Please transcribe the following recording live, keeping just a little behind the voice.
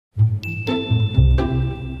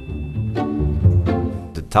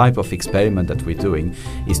type of experiment that we're doing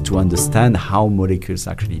is to understand how molecules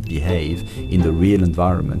actually behave in the real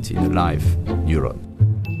environment, in a live neuron.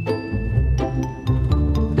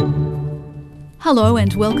 Hello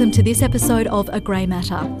and welcome to this episode of A Grey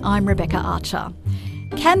Matter. I'm Rebecca Archer.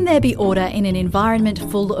 Can there be order in an environment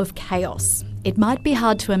full of chaos? It might be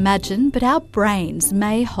hard to imagine, but our brains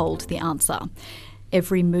may hold the answer.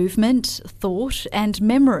 Every movement, thought and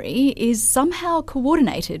memory is somehow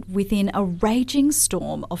coordinated within a raging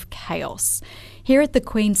storm of chaos. Here at the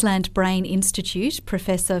Queensland Brain Institute,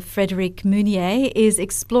 Professor Frédéric Mounier is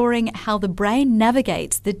exploring how the brain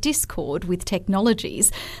navigates the discord with technologies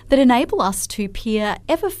that enable us to peer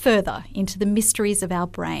ever further into the mysteries of our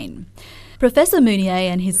brain. Professor Mounier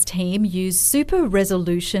and his team use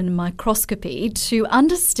super-resolution microscopy to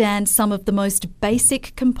understand some of the most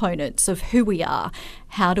basic components of who we are.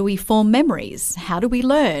 How do we form memories? How do we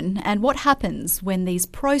learn? And what happens when these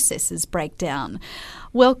processes break down?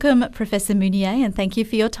 Welcome, Professor Mounier, and thank you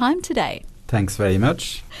for your time today. Thanks very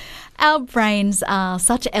much. Our brains are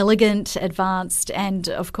such elegant, advanced and,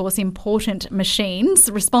 of course, important machines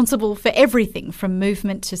responsible for everything from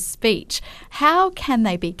movement to speech. How can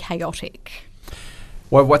they be chaotic?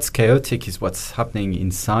 Well, what's chaotic is what's happening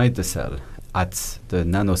inside the cell at the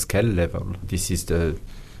nanoscale level. This is the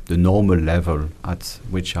normal level at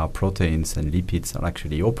which our proteins and lipids are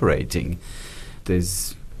actually operating.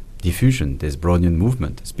 There's diffusion, there's Brownian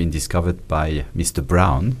movement. It's been discovered by Mr.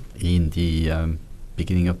 Brown in the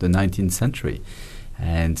beginning of the 19th century.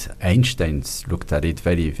 And Einstein's looked at it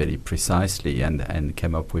very, very precisely and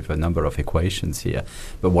came up with a number of equations here.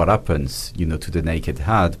 But what happens, to the naked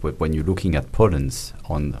eye when you're looking at pollens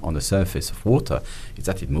on the surface of water is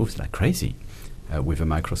that it moves like crazy with the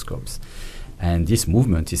microscopes. And this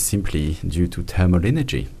movement is simply due to thermal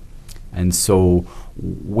energy. And so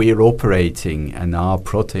we're operating, and our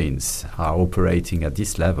proteins are operating at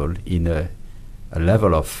this level in a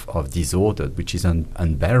level of disorder which is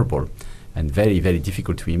unbearable and very, very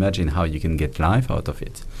difficult to imagine how you can get life out of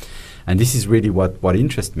it. And this is really what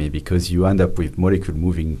interests me, because you end up with molecule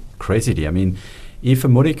moving crazily. I mean, if a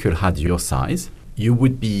molecule had your size, you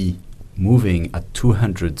would be moving at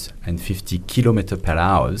 250 kilometers per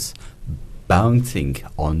hour, bouncing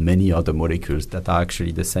on many other molecules that are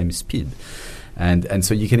actually the same speed. And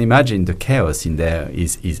so you can imagine the chaos in there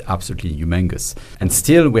is absolutely humongous. And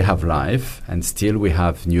still we have life, and still we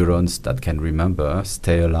have neurons that can remember,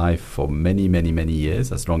 stay alive for many, many, many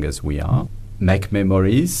years, as long as we are, make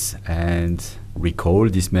memories and recall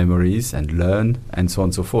these memories and learn, and so on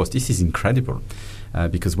and so forth. This is incredible.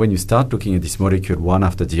 Because when you start looking at this molecule one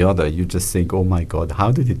after the other, you just think, oh my God,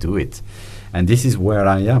 how do they do it? And this is where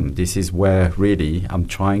I am. This is where really I'm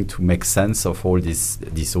trying to make sense of all this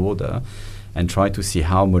disorder and try to see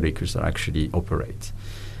how molecules actually operate.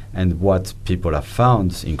 And what people have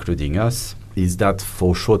found, including us, is that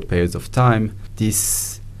for short periods of time,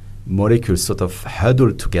 these molecules sort of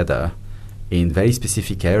huddle together in very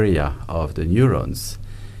specific area of the neurons,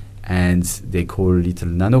 and they call little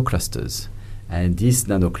nanoclusters. And these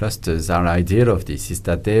nanoclusters, our idea of this is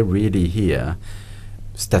that they're really here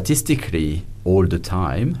statistically all the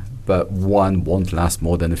time, but one won't last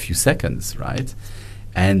more than a few seconds, right?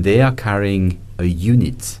 And they are carrying a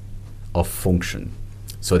unit of function.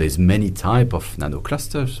 So there's many type of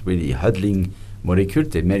nanoclusters, really huddling molecules.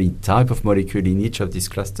 There are many type of molecule in each of these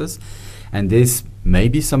clusters. And there's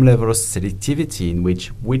maybe some level of selectivity in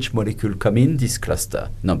which molecule come in this cluster,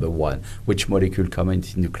 number one, which molecule come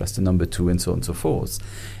into cluster number two, and so on and so forth.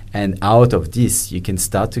 And out of this, you can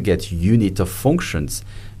start to get unit of functions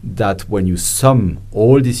that when you sum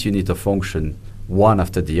all these unit of function one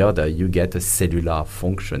after the other, you get a cellular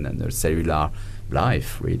function and a cellular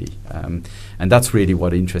life, really. And that's really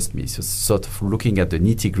what interests me. So sort of looking at the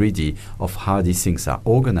nitty-gritty of how these things are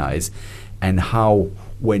organized, and how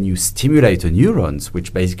when you stimulate a neurons,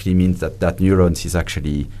 which basically means that neurons is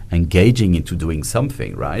actually engaging into doing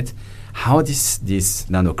something, right? How these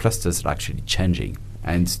nanoclusters are actually changing.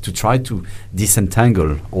 And to try to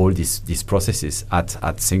disentangle all these processes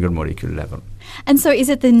at single molecule level. And so is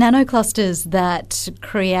it the nanoclusters that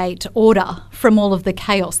create order from all of the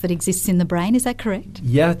chaos that exists in the brain? Is that correct?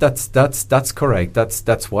 Yeah, that's correct.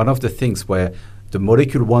 That's one of the things where the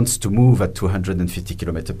molecule wants to move at 250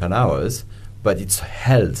 kilometers per hour, but it's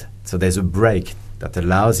held. So there's a brake that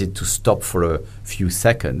allows it to stop for a few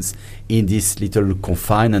seconds in this little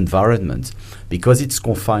confined environment. Because it's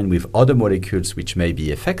confined with other molecules which may be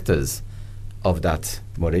effectors of that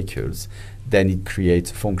molecules, then it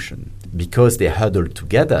creates function. Because they huddle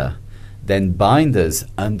together, then binders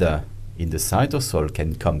under in the cytosol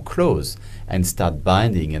can come close and start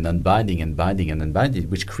binding and unbinding and binding and unbinding,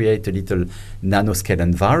 which create a little nanoscale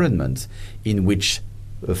environment in which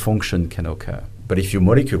a function can occur. But if your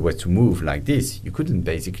molecule were to move like this, you couldn't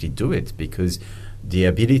basically do it, because the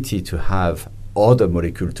ability to have other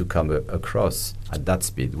molecule to come across at that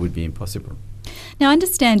speed would be impossible. Now, I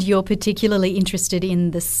understand you're particularly interested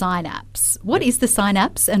in the synapse. What is the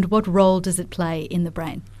synapse and what role does it play in the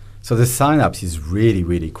brain? So the synapse is really,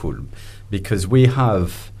 really cool, because we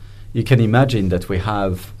have, you can imagine that we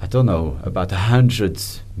have, I don't know, about 100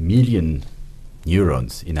 million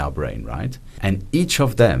neurons in our brain, right? And each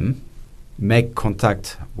of them make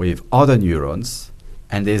contact with other neurons,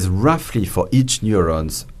 and there's roughly for each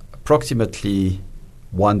neurons approximately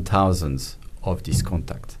 1,000 of this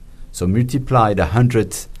contact. So multiply the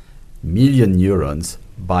 100 million neurons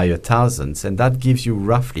by 1,000, and that gives you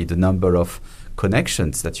roughly the number of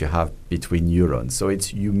connections that you have between neurons. So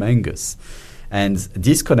it's humongous. And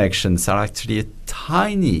these connections are actually a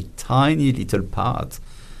tiny, tiny little part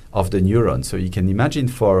of the neuron. So you can imagine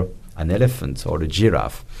for an elephant or a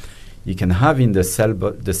giraffe, you can have in the cell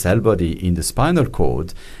body in the spinal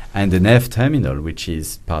cord and the nerve terminal, which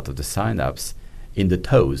is part of the synapse, in the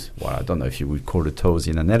toes. Well, I don't know if you would call the toes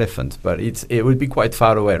in an elephant, but it would be quite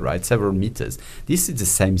far away, right? Several meters. This is the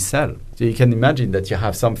same cell. So you can imagine that you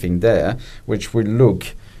have something there which will look,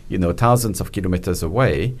 thousands of kilometers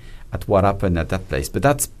away at what happened at that place. But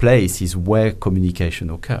that place is where communication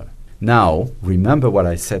occurs. Now, remember what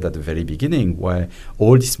I said at the very beginning, where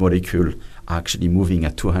all these molecules are actually moving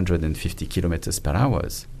at 250 kilometers per hour,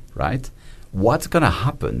 right? What's going to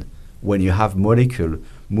happen when you have molecule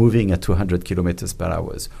moving at 200 kilometers per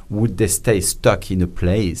hour? Would they stay stuck in a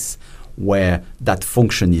place where that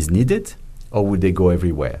function is needed, or would they go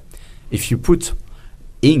everywhere? If you put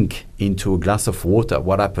ink into a glass of water,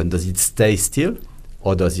 what happens? Does it stay still,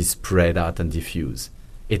 or does it spread out and diffuse?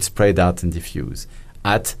 It spread out and diffuse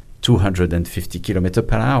at 250 kilometers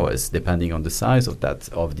per hour, depending on the size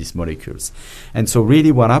of these molecules. And so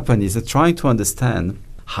really what happened is trying to understand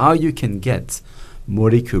how you can get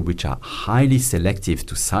molecules which are highly selective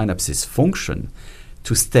to synapses function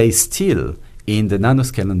to stay still in the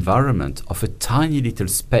nanoscale environment of a tiny little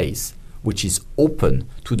space which is open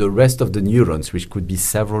to the rest of the neurons, which could be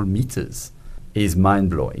several meters, is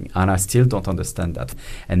mind-blowing. And I still don't understand that.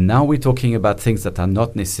 And now we're talking about things that are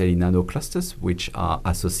not necessarily nanoclusters, which are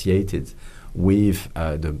associated with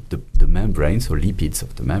the membranes or lipids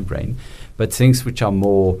of the membrane, but things which are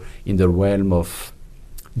more in the realm of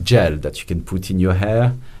gel that you can put in your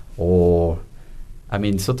hair, or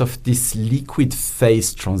sort of this liquid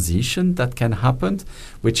phase transition that can happen,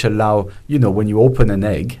 which allow, when you open an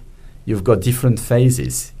egg, you've got different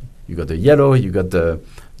phases. You got the yellow, you got the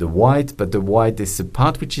white, but the white is a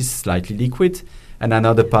part which is slightly liquid and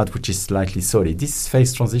another part which is slightly solid. This is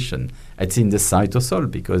phase transition. It's in the cytosol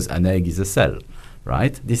because an egg is a cell,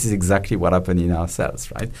 right? This is exactly what happened in our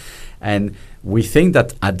cells, right? And we think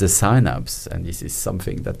that at the synapse, and this is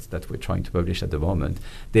something that we're trying to publish at the moment,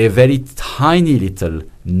 they're very tiny little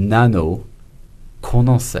nano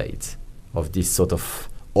condensate of this sort of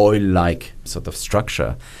oil-like sort of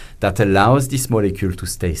structure that allows this molecule to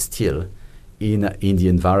stay still in the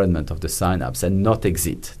environment of the synapse and not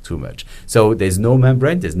exit too much. So there's no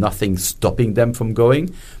membrane, there's nothing stopping them from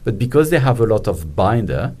going, but because they have a lot of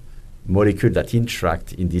binder molecules that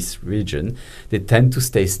interact in this region, they tend to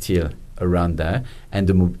stay still around there, and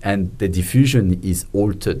the diffusion is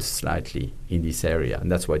altered slightly in this area,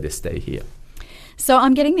 and that's why they stay here. So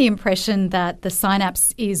I'm getting the impression that the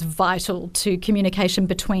synapse is vital to communication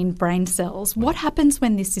between brain cells. What happens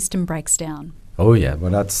when this system breaks down? Oh yeah,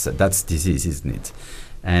 well that's disease, isn't it?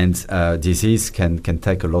 And disease can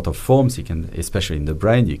take a lot of forms. You can, especially in the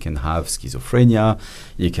brain, you can have schizophrenia,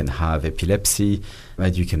 you can have epilepsy,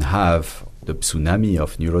 but you can have the tsunami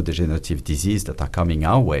of neurodegenerative disease that are coming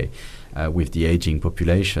our way with the aging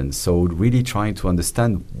population. So really trying to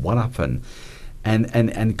understand what happened.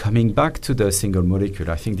 And coming back to the single molecule,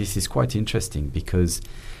 I think this is quite interesting because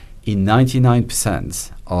in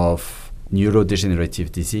 99% of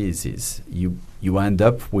neurodegenerative diseases, you end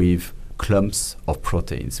up with clumps of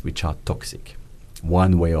proteins which are toxic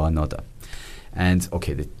one way or another. And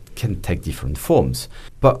okay, they can take different forms.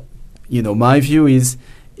 But, my view is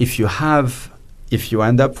if you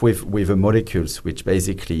end up with a molecules which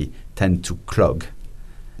basically tend to clog,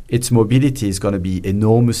 its mobility is going to be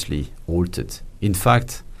enormously altered. In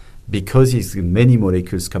fact, because there's many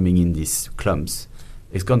molecules coming in these clumps,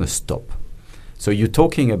 it's going to stop. So you're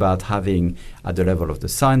talking about having, at the level of the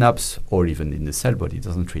synapse or even in the cell body, it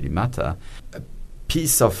doesn't really matter, a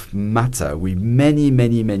piece of matter with many,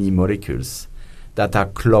 many, many molecules that are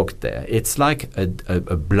clogged there. It's like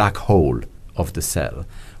a black hole of the cell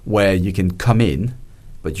where you can come in,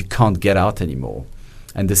 but you can't get out anymore.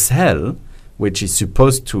 And the cell, which is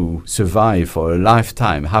supposed to survive for a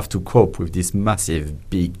lifetime, have to cope with this massive,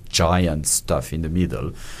 big, giant stuff in the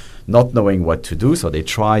middle, not knowing what to do. So they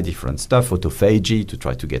try different stuff, autophagy, to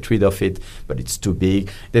try to get rid of it, but it's too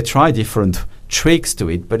big. They try different tricks to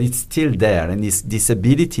it, but it's still there. And this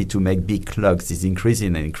ability to make big clogs is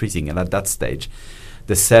increasing and increasing. And at that stage,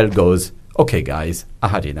 the cell goes, okay, guys, I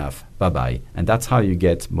had enough. Bye-bye. And that's how you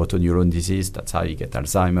get motor neuron disease. That's how you get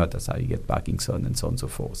Alzheimer. That's how you get Parkinson, and so on and so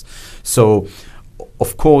forth. So,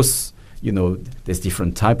 of course, there's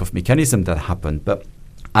different type of mechanism that happen. But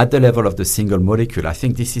at the level of the single molecule, I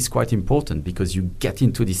think this is quite important because you get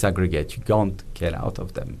into this aggregate. You can't get out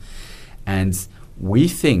of them. And we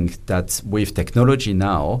think that with technology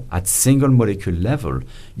now, at single molecule level,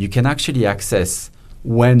 you can actually access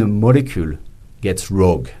when a molecule gets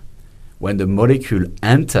rogue, when the molecule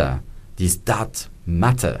enter this dark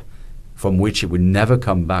matter from which it will never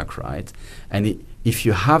come back, right? And if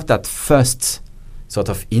you have that first sort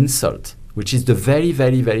of insult, which is the very,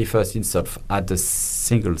 very, very first insult at the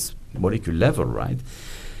single molecule level, right?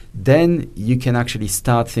 Then you can actually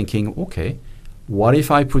start thinking, okay, what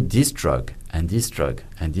if I put this drug and this drug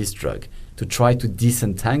and this drug to try to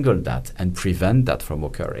disentangle that and prevent that from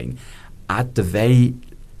occurring at the very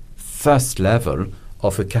first level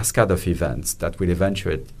of a cascade of events that will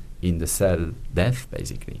eventuate in the cell death,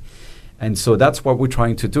 basically. And so that's what we're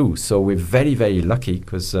trying to do. So we're very, very lucky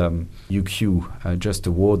because UQ just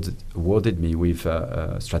awarded me with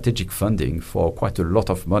strategic funding for quite a lot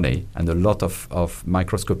of money and a lot of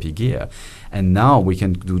microscopy gear. And now we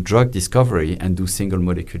can do drug discovery and do single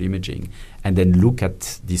molecule imaging and then look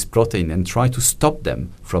at this protein and try to stop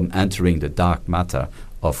them from entering the dark matter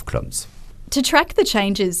of clumps. To track the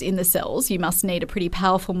changes in the cells, you must need a pretty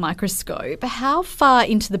powerful microscope. How far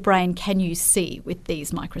into the brain can you see with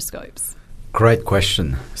these microscopes? Great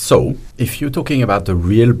question. So, if you're talking about the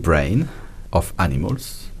real brain of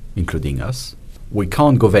animals, including us, we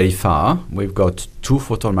can't go very far. We've got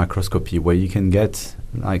 2-photon microscopy where you can get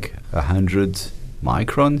like 100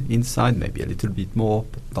 micron inside, maybe a little bit more,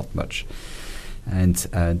 but not much. And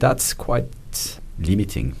that's quite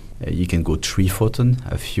limiting. You can go 3-photon.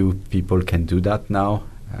 A few people can do that now.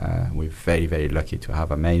 We're very, very lucky to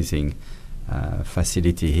have amazing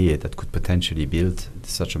facility here that could potentially build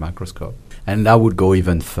such a microscope. And that would go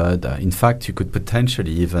even further. In fact, you could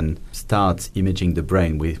potentially even start imaging the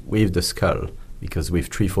brain with the skull, because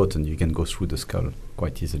with 3-photon you can go through the skull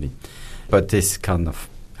quite easily. But this kind of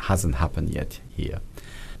hasn't happened yet here.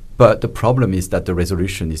 But the problem is that the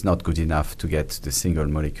resolution is not good enough to get to the single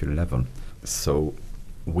molecule level. So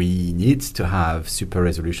we need to have super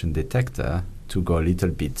resolution detector to go a little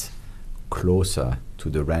bit closer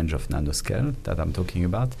to the range of nanoscale that I'm talking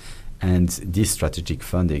about. And this strategic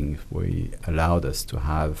funding allowed us to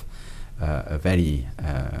have a very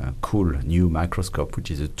cool new microscope,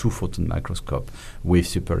 which is a 2-photon microscope with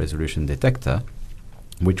super resolution detector,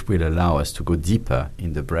 which will allow us to go deeper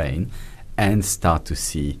in the brain and start to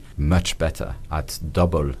see much better at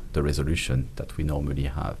double the resolution that we normally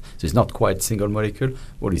have. So it's not quite single molecule,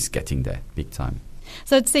 but it's getting there big time.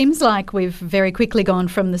 So it seems like we've very quickly gone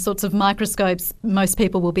from the sorts of microscopes most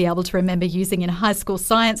people will be able to remember using in a high school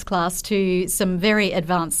science class to some very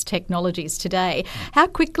advanced technologies today. How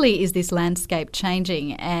quickly is this landscape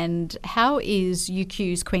changing, and how is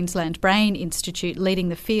UQ's Queensland Brain Institute leading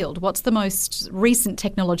the field? What's the most recent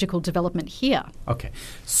technological development here? Okay,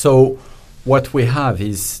 so what we have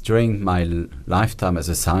is, during my lifetime as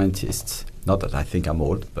a scientist, not that I think I'm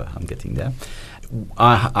old, but I'm getting there,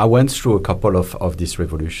 I went through a couple of these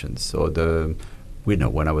revolutions. So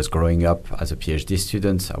when I was growing up as a PhD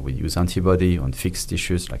student, I would use antibody on fixed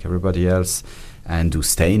tissues like everybody else and do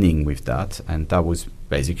staining with that. And that was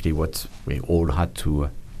basically what we all had to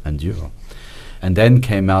endure. And then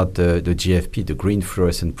came out the GFP, the green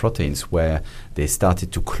fluorescent proteins, where they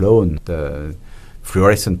started to clone the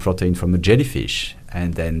fluorescent protein from a jellyfish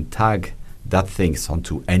and then tag that things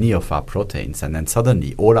onto any of our proteins, and then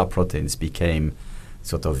suddenly all our proteins became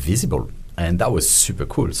sort of visible, and that was super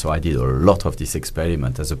cool. So I did a lot of this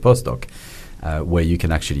experiment as a postdoc, where you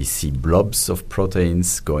can actually see blobs of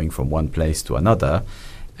proteins going from one place to another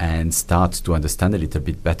and start to understand a little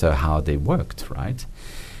bit better how they worked, right?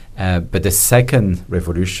 But the second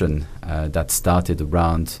revolution that started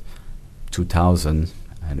around 2000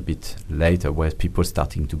 and a bit later, where people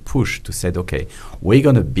starting to push to say, okay, we're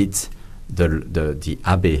going to beat the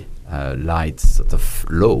Abbe light sort of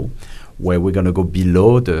law, where we're going to go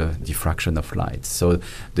below the diffraction of light. So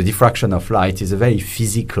the diffraction of light is a very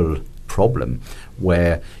physical problem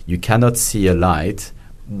where you cannot see a light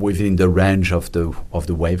within the range of the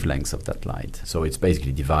wavelengths of that light. So it's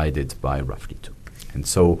basically divided by roughly 2. And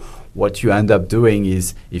so what you end up doing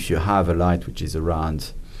is, if you have a light which is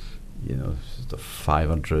around, sort of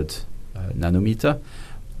 500 nanometer,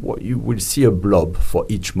 what you will see a blob for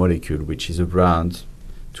each molecule which is around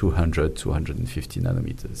 200, 250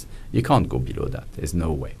 nanometers. You can't go below that. There's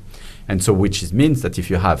no way. And so which means that if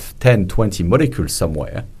you have 10, 20 molecules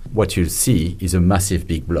somewhere, what you'll see is a massive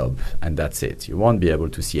big blob, and that's it. You won't be able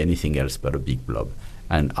to see anything else but a big blob.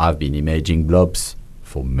 And I've been imaging blobs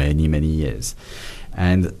for many, many years.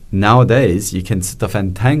 And nowadays, you can sort of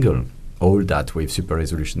entangle all that with super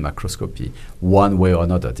resolution macroscopy one way or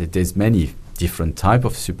another. There's many different type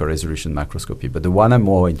of super resolution macroscopy, but the one I'm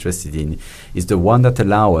more interested in is the one that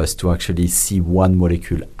allow us to actually see one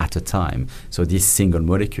molecule at a time. So this single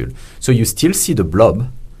molecule. So you still see the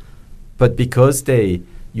blob, but because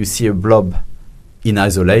you see a blob in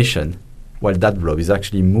isolation, well, that blob is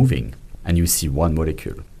actually moving, and you see one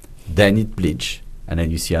molecule. Then it bleach, and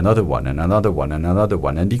then you see another one, and another one, and another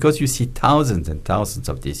one. And because you see thousands and thousands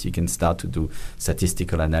of this, you can start to do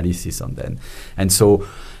statistical analysis on them.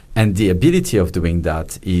 And the ability of doing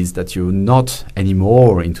that is that you're not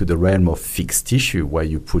anymore into the realm of fixed tissue where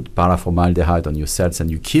you put paraformaldehyde on your cells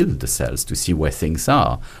and you kill the cells to see where things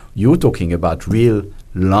are. You're talking about real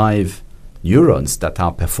live neurons that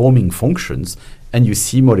are performing functions, and you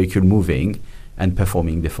see molecule moving and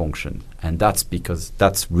performing the function. And that's because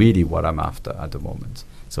that's really what I'm after at the moment.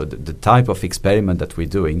 So the type of experiment that we're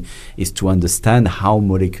doing is to understand how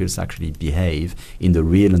molecules actually behave in the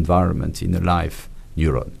real environment, in a live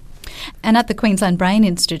neuron. And at the Queensland Brain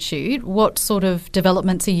Institute, what sort of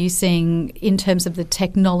developments are you seeing in terms of the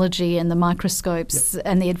technology and the microscopes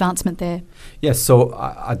and the advancement there? Yes, so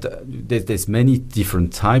there's many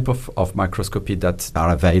different type of microscopy that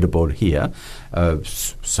are available here.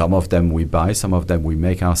 Some of them we buy, some of them we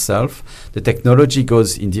make ourselves. The technology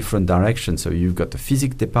goes in different directions. So you've got the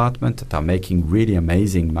physics department that are making really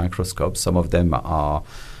amazing microscopes. Some of them are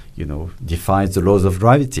defies the laws of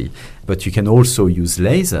gravity. But you can also use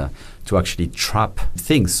laser to actually trap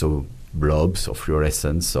things, so blobs or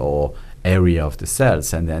fluorescence or area of the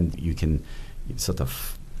cells, and then you can sort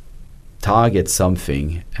of target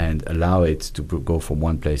something and allow it to go from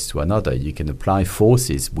one place to another. You can apply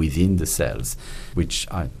forces within the cells, which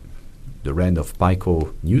are the range of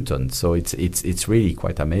piconewton. So it's really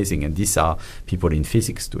quite amazing. And these are people in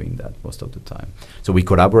physics doing that most of the time. So we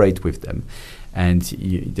collaborate with them. And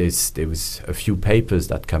there was a few papers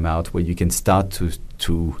that come out where you can start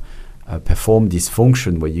to perform this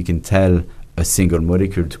function where you can tell a single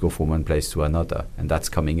molecule to go from one place to another, and that's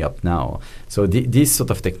coming up now. So this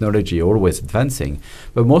sort of technology always advancing,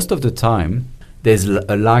 but most of the time there's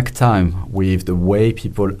a lag time with the way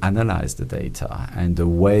people analyze the data and the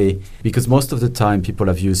way, because most of the time people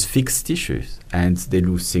have used fixed tissues and they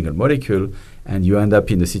lose single molecule, and you end up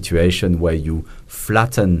in a situation where you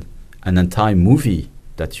flatten an entire movie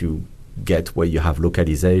that you get where you have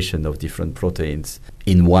localization of different proteins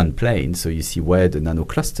in one plane, so you see where the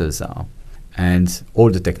nanoclusters are. And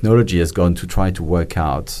all the technology has gone to try to work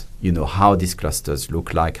out, how these clusters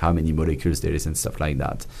look like, how many molecules there is and stuff like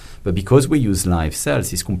that. But because we use live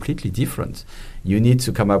cells, it's completely different. You need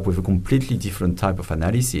to come up with a completely different type of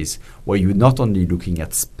analysis where you're not only looking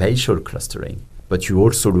at spatial clustering, but you're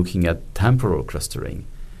also looking at temporal clustering.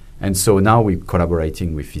 And so now we're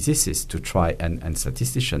collaborating with physicists to try and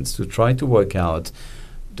statisticians to try to work out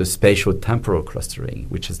the spatial temporal clustering,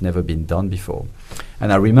 which has never been done before.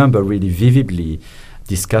 And I remember really vividly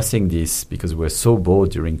discussing this because we were so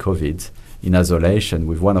bored during COVID in isolation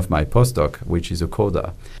with one of my postdoc, which is a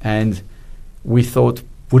coder. And we thought,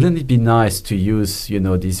 wouldn't it be nice to use,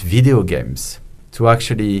 these video games to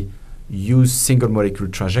actually use single molecule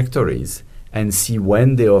trajectories and see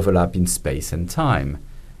when they overlap in space and time.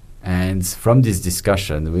 And from this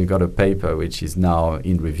discussion, we got a paper which is now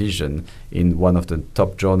in revision in one of the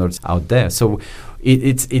top journals out there. So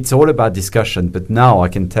it's all about discussion. But now I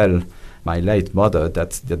can tell my late mother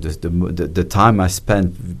that the time I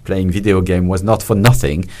spent playing video game was not for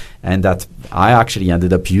nothing, and that I actually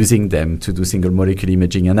ended up using them to do single molecule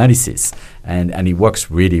imaging analysis. And it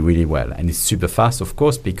works really, really well. And it's super fast, of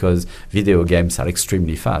course, because video games are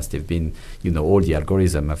extremely fast. They've been, all the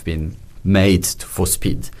algorithms have been made for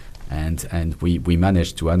speed. And we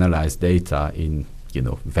managed to analyze data in,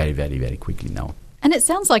 very, very, very quickly now. And it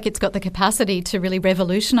sounds like it's got the capacity to really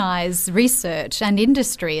revolutionize research and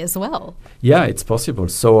industry as well. Yeah, it's possible.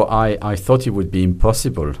 So I thought it would be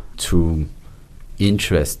impossible to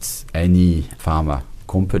interest any pharma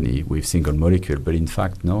company with single molecule, but in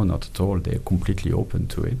fact, no, not at all. They're completely open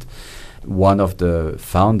to it. One of the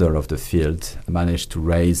founder of the field managed to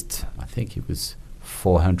raise, I think it was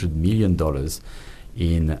 $400 million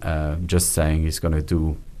in just saying he's going to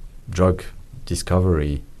do drug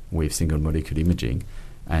discovery with single molecule imaging,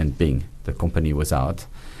 and bing, the company was out.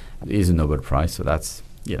 It is a Nobel Prize, so that's,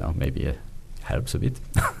 maybe helps a bit.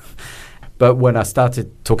 But when I started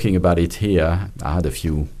talking about it here, I had a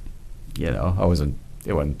few, I wasn't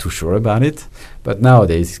too sure about it. But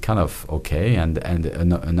nowadays it's kind of okay, and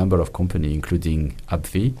a number of companies, including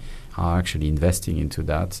AbbVie, are actually investing into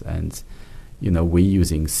that. And, we're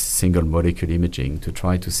using single molecule imaging to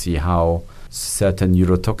try to see how certain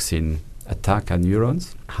neurotoxin attack our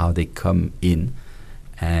neurons, how they come in,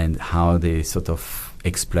 and how they sort of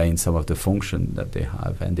explain some of the function that they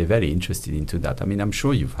have. And they're very interested into that. I mean, I'm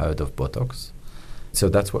sure you've heard of Botox. So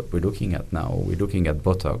that's what we're looking at now. We're looking at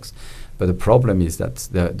Botox. But the problem is that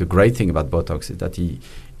the great thing about Botox is that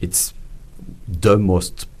it's the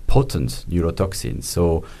most potent neurotoxin.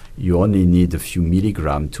 So you only need a few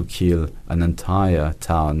milligrams to kill an entire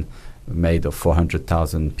town made of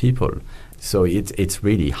 400,000 people. So it's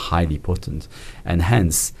really highly potent. And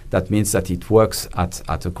hence, that means that it works at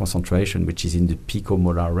a concentration which is in the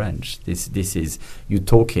picomolar range. This is, you're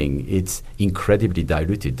talking, it's incredibly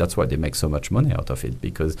diluted. That's why they make so much money out of it,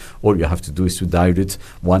 because all you have to do is to dilute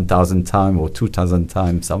 1,000 times or 2,000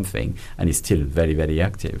 times something, and it's still very, very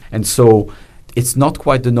active. And so it's not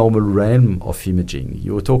quite the normal realm of imaging.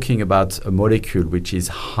 You're talking about a molecule which is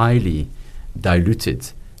highly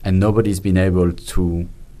diluted, and nobody's been able to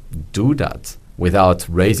do that without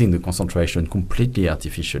raising the concentration completely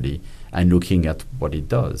artificially and looking at what it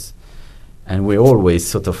does. And we always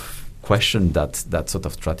sort of question that sort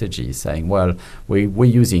of strategy, saying, well, we're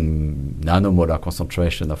using nanomolar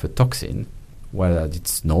concentration of a toxin, where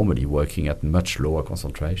it's normally working at much lower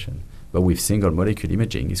concentration. But with single molecule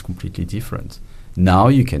imaging, it's completely different. Now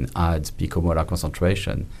you can add picomolar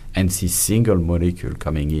concentration and see single molecule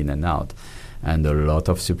coming in and out. And a lot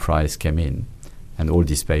of surprise came in. And all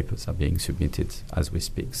these papers are being submitted as we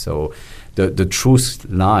speak. So the truth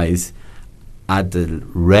lies at the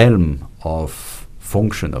realm of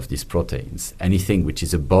function of these proteins. Anything which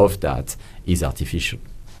is above that is artificial.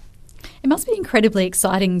 It must be incredibly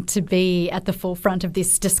exciting to be at the forefront of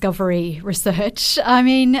this discovery research. I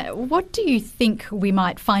mean, what do you think we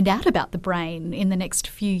might find out about the brain in the next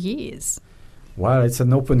few years? Well, it's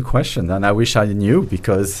an open question, and I wish I knew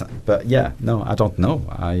but I don't know.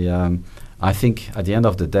 I think at the end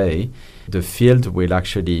of the day, the field will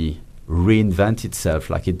actually reinvent itself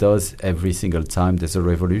like it does every single time there's a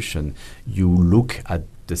revolution. You look at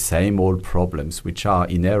the same old problems, which are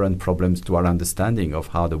inherent problems to our understanding of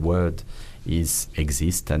how the world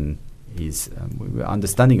exists, and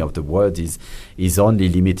understanding of the world is only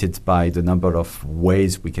limited by the number of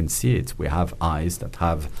ways we can see it. We have eyes that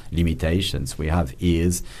have limitations. We have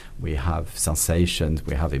ears. We have sensations.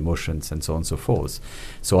 We have emotions, and so on and so forth.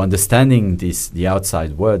 So understanding the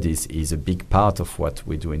outside world is a big part of what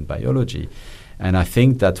we do in biology. And I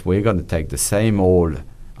think that we're going to take the same old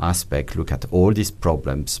aspect, look at all these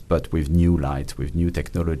problems, but with new light, with new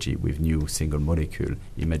technology, with new single molecule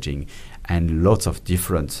imaging, and lots of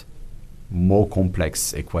different more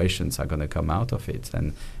complex equations are going to come out of it,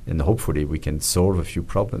 and hopefully we can solve a few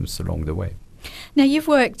problems along the way. Now, you've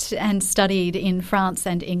worked and studied in France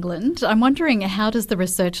and England. I'm wondering, how does the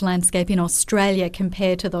research landscape in Australia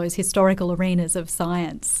compare to those historical arenas of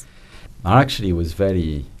science? I actually was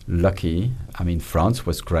very lucky. I mean, France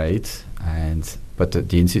was great, but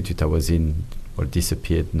the institute I was in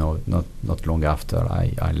disappeared not long after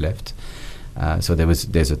I left. So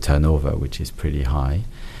there's a turnover which is pretty high.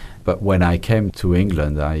 But when I came to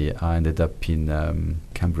England, I ended up in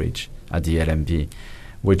Cambridge at the LMB,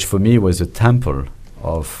 which for me was a temple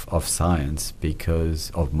of science,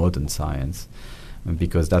 because of modern science,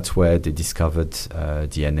 because that's where they discovered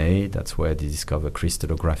DNA, that's where they discovered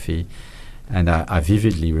crystallography. And I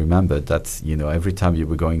vividly remember that, every time you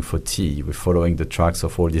were going for tea, you were following the tracks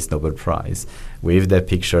of all these Nobel Prize with their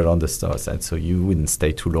picture on the stars. And so you wouldn't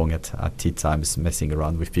stay too long at tea times messing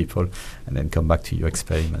around with people and then come back to your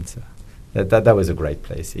experiments. That was a great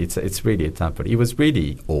place. It's really a temple. It was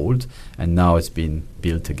really old, and now it's been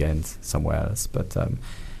built again somewhere else. But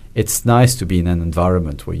it's nice to be in an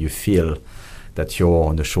environment where you feel that you're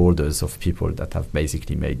on the shoulders of people that have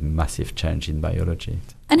basically made massive change in biology.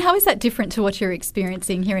 And how is that different to what you're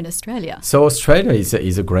experiencing here in Australia? So Australia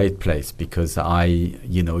is a great place, because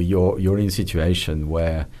you're in a situation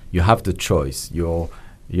where you have the choice. You're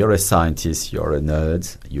you're a scientist, you're a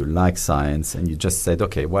nerd, you like science, and you just said,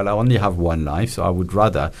 okay, well, I only have one life, so I would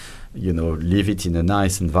rather, live it in a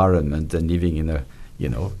nice environment than living in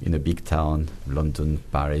a big town, London,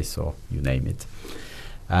 Paris, or you name it.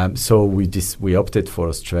 So we opted for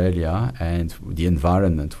Australia, and the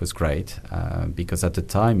environment was great because at the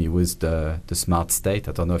time it was the smart state.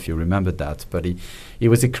 I don't know if you remember that, but it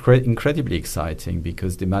was incredibly exciting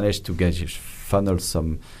because they managed to funnel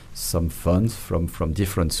some funds from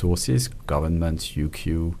different sources, government,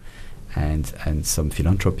 UQ, and some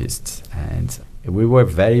philanthropists. And we were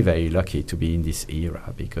very, very lucky to be in this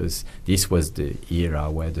era because this was the era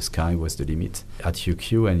where the sky was the limit at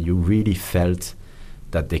UQ, and you really felt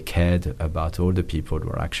that they cared about all the people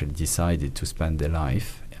who actually decided to spend their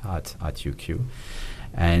life at UQ.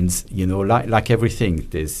 And, like everything,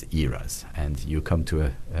 there's eras. And you come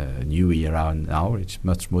to a new era now, it's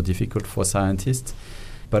much more difficult for scientists.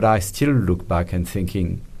 But I still look back and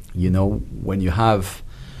thinking, when you have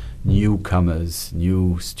newcomers,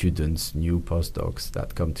 new students, new postdocs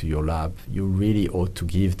that come to your lab, you really ought to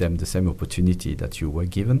give them the same opportunity that you were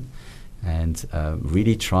given and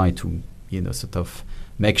really try to, sort of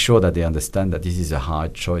make sure that they understand that this is a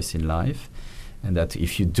hard choice in life, and that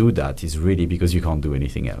if you do that, it's really because you can't do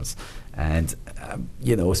anything else. And,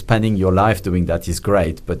 spending your life doing that is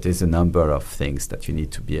great, but there's a number of things that you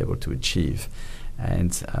need to be able to achieve,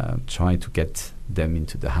 and trying to get them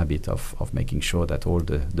into the habit of making sure that all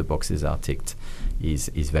the boxes are ticked is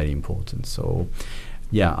very important. So,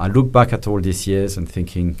 yeah, I look back at all these years and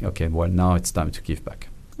thinking, okay, well, now it's time to give back.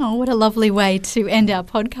 Oh, what a lovely way to end our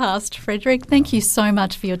podcast, Frederick. Thank you so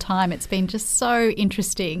much for your time. It's been just so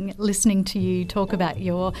interesting listening to you talk about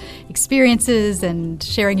your experiences and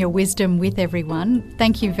sharing your wisdom with everyone.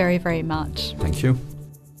 Thank you very, very much. Thank you.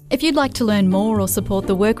 If you'd like to learn more or support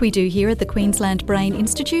the work we do here at the Queensland Brain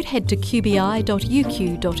Institute, head to qbi.uq.edu.au.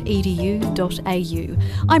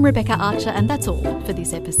 I'm Rebecca Archer, and that's all for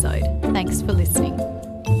this episode. Thanks for listening.